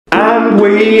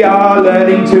we are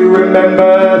learning to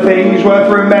remember things worth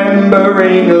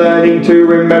remembering, learning to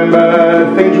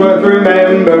remember things worth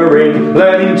remembering,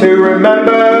 learning to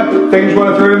remember things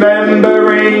worth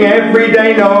remembering,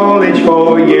 everyday knowledge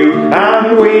for you.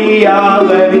 And we are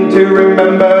learning to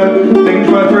remember things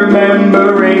worth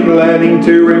remembering, learning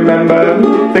to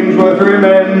remember things worth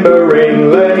remembering,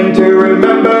 learning to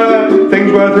remember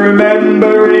things worth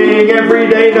remembering,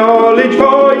 everyday knowledge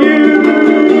for you.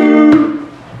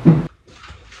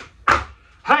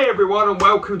 Hey everyone, and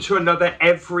welcome to another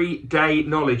Everyday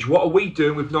Knowledge. What are we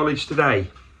doing with knowledge today?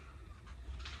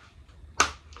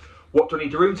 What do I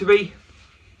need the room to be?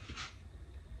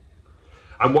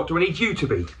 And what do I need you to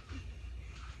be?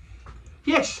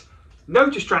 Yes, no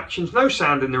distractions, no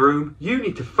sound in the room. You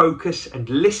need to focus and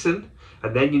listen,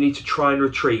 and then you need to try and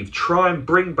retrieve. Try and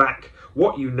bring back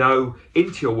what you know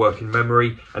into your working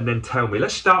memory, and then tell me.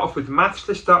 Let's start off with maths.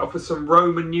 Let's start off with some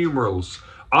Roman numerals.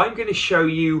 I'm going to show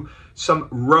you some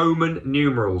Roman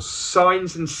numerals,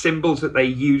 signs and symbols that they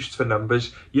used for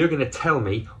numbers. You're going to tell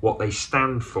me what they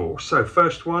stand for. So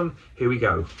first one, here we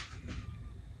go.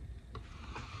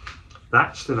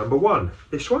 That's the number 1.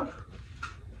 This one.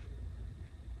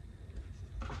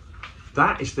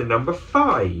 That is the number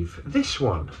 5. This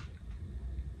one.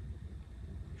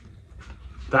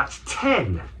 That's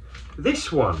 10. This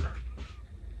one.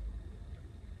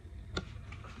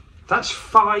 That's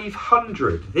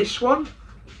 500. This one.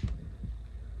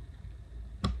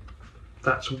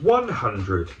 That's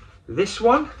 100. This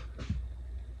one.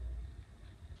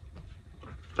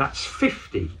 That's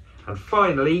 50. And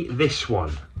finally, this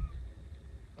one.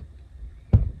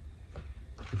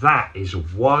 That is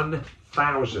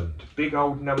 1,000. Big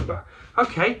old number.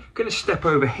 Okay, going to step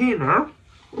over here now.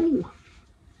 Ooh,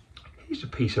 here's a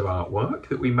piece of artwork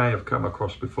that we may have come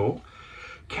across before.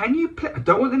 Can you I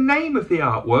don't want the name of the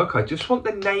artwork, I just want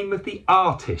the name of the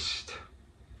artist.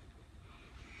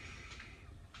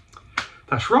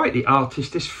 That's right, the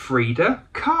artist is Frida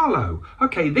Kahlo.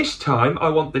 Okay, this time I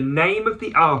want the name of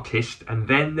the artist and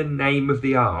then the name of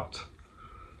the art.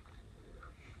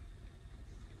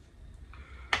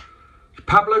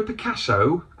 Pablo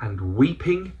Picasso and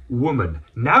Weeping Woman.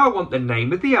 Now I want the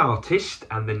name of the artist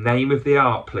and the name of the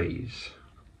art, please.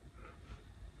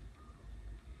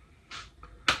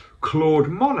 Claude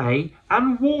Monet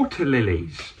and Water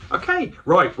Lilies. Okay,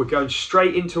 right, we're going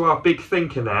straight into our big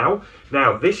thinker now.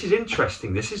 Now, this is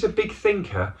interesting. This is a big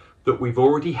thinker that we've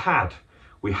already had.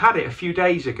 We had it a few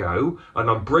days ago, and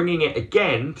I'm bringing it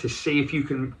again to see if you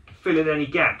can fill in any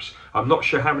gaps. I'm not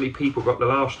sure how many people got the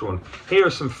last one. Here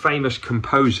are some famous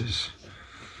composers.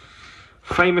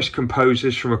 Famous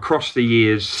composers from across the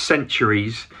years,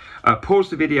 centuries.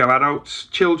 Pause the video, adults.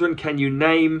 Children, can you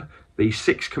name the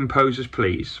 6 composers,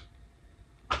 please?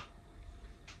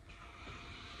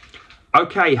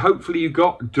 Okay, hopefully you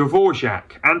got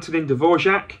Dvorak, Antonin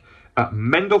Dvorak,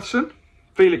 Mendelssohn,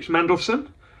 Felix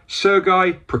Mendelssohn,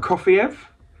 Sergei Prokofiev,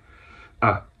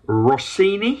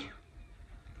 Rossini,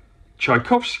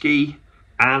 Tchaikovsky,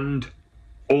 and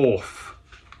Orff.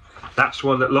 That's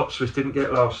one that lots of us didn't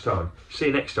get last time. See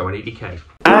you next time on EDK.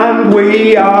 And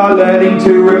we are learning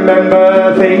to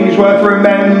remember things worth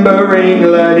remembering,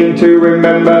 learning to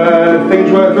remember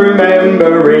things worth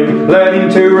remembering, learning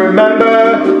to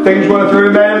remember things worth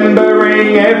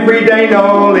remembering, everyday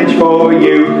knowledge for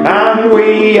you. And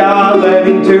we are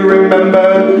learning to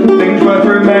remember things worth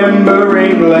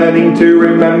remembering, learning to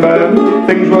remember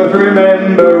things worth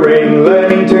remembering,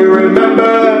 learning to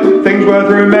remember things worth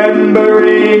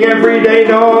remembering, everyday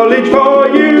knowledge for you.